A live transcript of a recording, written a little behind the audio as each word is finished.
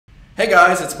Hey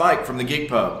guys, it's Mike from the Geek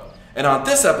Pub, and on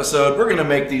this episode we're going to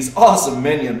make these awesome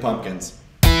Minion Pumpkins.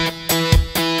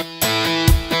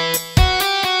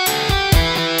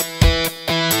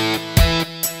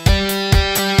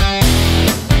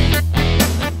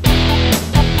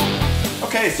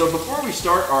 Okay, so before we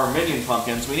start our Minion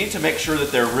Pumpkins, we need to make sure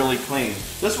that they're really clean.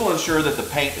 This will ensure that the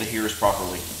paint adheres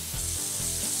properly.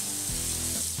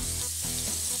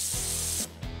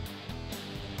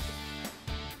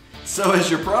 So as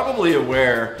you're probably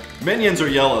aware, Minions are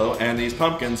yellow and these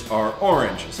pumpkins are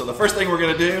orange. So the first thing we're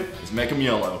going to do is make them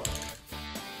yellow.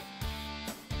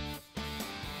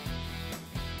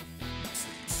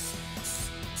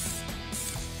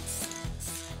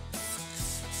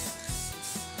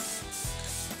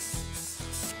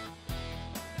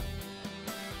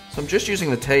 So I'm just using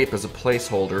the tape as a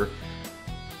placeholder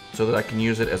so that I can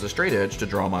use it as a straight edge to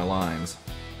draw my lines.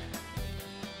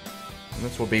 And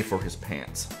this will be for his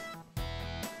pants.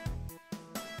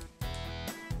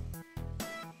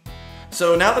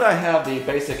 So now that I have the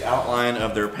basic outline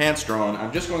of their pants drawn,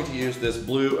 I'm just going to use this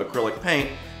blue acrylic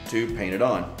paint to paint it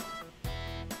on.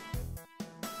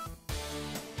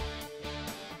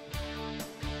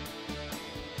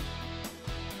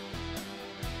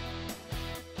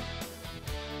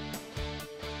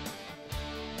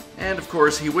 And of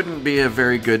course, he wouldn't be a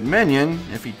very good minion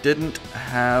if he didn't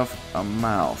have a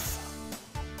mouth.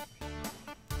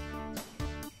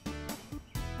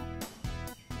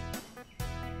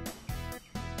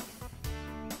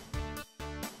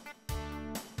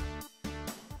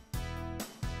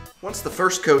 Once the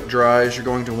first coat dries, you're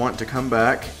going to want to come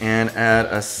back and add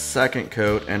a second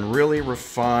coat and really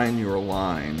refine your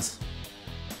lines.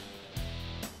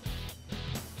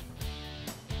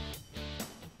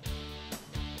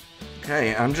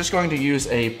 Okay, I'm just going to use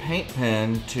a paint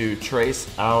pen to trace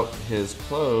out his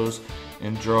clothes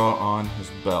and draw on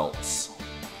his belts.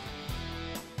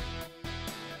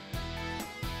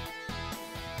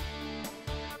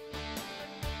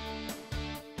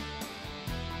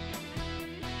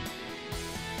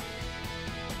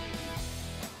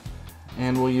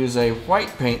 And we'll use a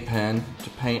white paint pen to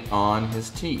paint on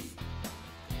his teeth.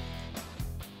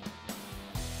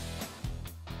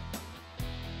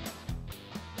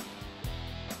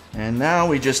 And now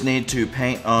we just need to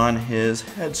paint on his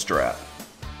head strap.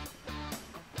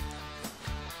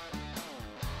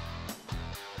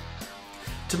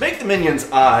 To make the Minion's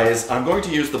eyes, I'm going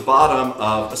to use the bottom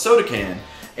of a soda can.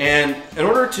 And in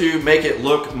order to make it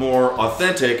look more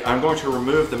authentic, I'm going to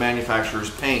remove the manufacturer's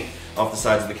paint off the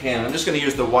sides of the can. I'm just going to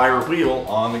use the wire wheel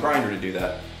on the grinder to do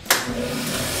that.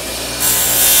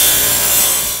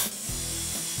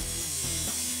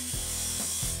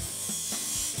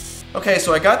 Okay,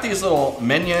 so I got these little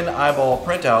Minion eyeball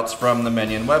printouts from the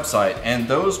Minion website, and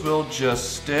those will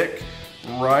just stick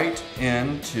right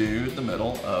into the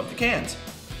middle of the cans.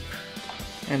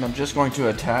 And I'm just going to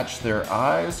attach their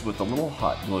eyes with a little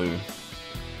hot glue.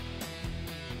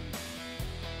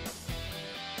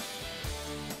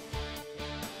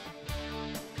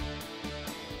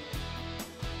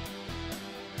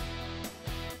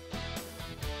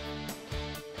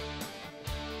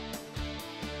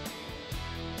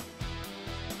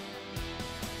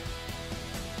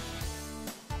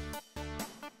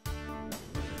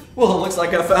 Well, it looks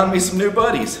like I found me some new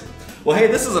buddies. Well, hey,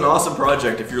 this is an awesome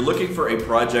project if you're looking for a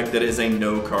project that is a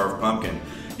no-carve pumpkin.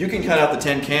 You can cut out the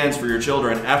tin cans for your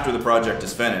children after the project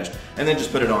is finished, and then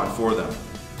just put it on for them.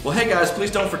 Well, hey guys, please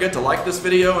don't forget to like this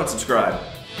video and subscribe.